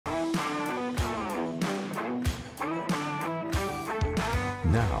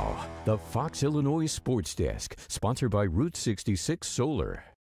Now, the Fox Illinois Sports Desk, sponsored by Route 66 Solar.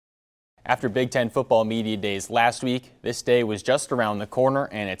 After Big Ten football media days last week, this day was just around the corner,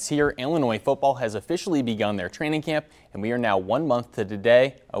 and it's here. Illinois football has officially begun their training camp, and we are now 1 month to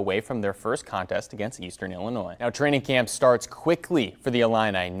today away from their first contest against Eastern Illinois. Now, training camp starts quickly for the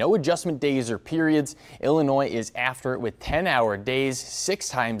Illini. No adjustment days or periods. Illinois is after it with 10-hour days 6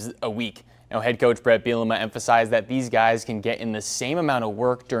 times a week. Now, head coach Brett Bielema emphasized that these guys can get in the same amount of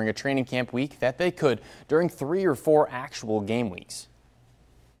work during a training camp week that they could during 3 or 4 actual game weeks.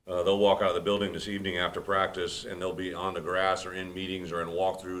 They'll walk out of the building this evening after practice, and they'll be on the grass or in meetings or in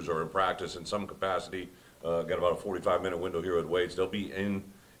walkthroughs or in practice in some capacity. Got about a 45-minute window here with weights. They'll be in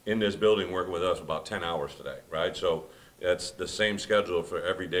this building working with us about 10 hours today, right? So that's the same schedule for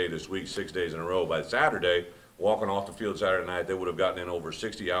every day this week, 6 days in a row. By Saturday, walking off the field Saturday night, they would have gotten in over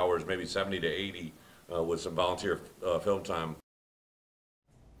 60 hours, maybe 70 to 80 with some volunteer film time.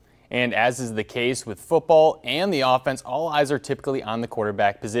 And as is the case with football and the offense, all eyes are typically on the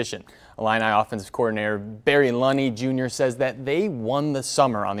quarterback position. Illini offensive coordinator Barry Lunny Jr. says that they won the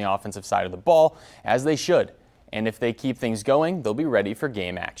summer on the offensive side of the ball, as they should. And if they keep things going, they'll be ready for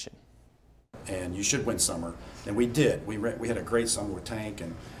game action. And you should win summer. And we did. We had a great summer with Tank,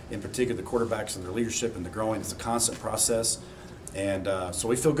 and in particular the quarterbacks and their leadership and the growing. It's a constant process. And so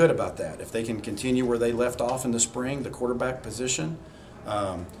we feel good about that. If they can continue where they left off in the spring, the quarterback position,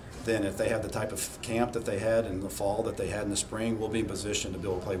 then if they have the type of camp that they had in the fall that they had in the spring, we'll be in position to be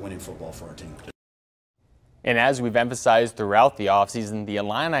able to play winning football for our team. And as we've emphasized throughout the offseason, the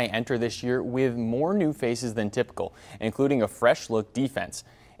Illini enter this year with more new faces than typical, including a fresh-look defense.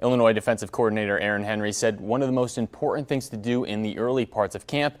 Illinois defensive coordinator Aaron Henry said one of the most important things to do in the early parts of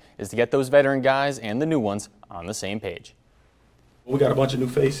camp is to get those veteran guys and the new ones on the same page. We got a bunch of new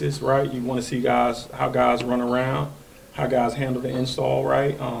faces, right? You want to see how guys run around, how guys handle the install,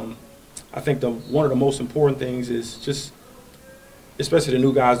 right? I think one of the most important things is just, especially the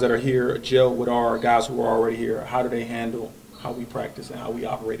new guys that are here, gel with our guys who are already here. How do they handle how we practice and how we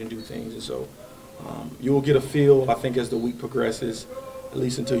operate and do things? And so you will get a feel, I think, as the week progresses, at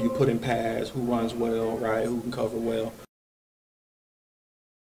least until you put in pads, who runs well, right, who can cover well.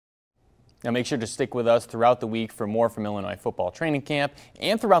 Now make sure to stick with us throughout the week for more from Illinois football training camp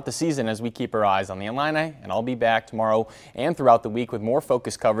and throughout the season as we keep our eyes on the Illini. And I'll be back tomorrow and throughout the week with more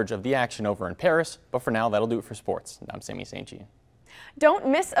focused coverage of the action over in Paris. But for now, that'll do it for sports. I'm Sammy St. Jean. Don't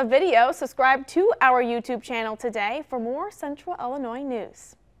miss a video. Subscribe to our YouTube channel today for more Central Illinois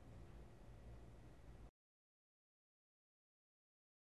news.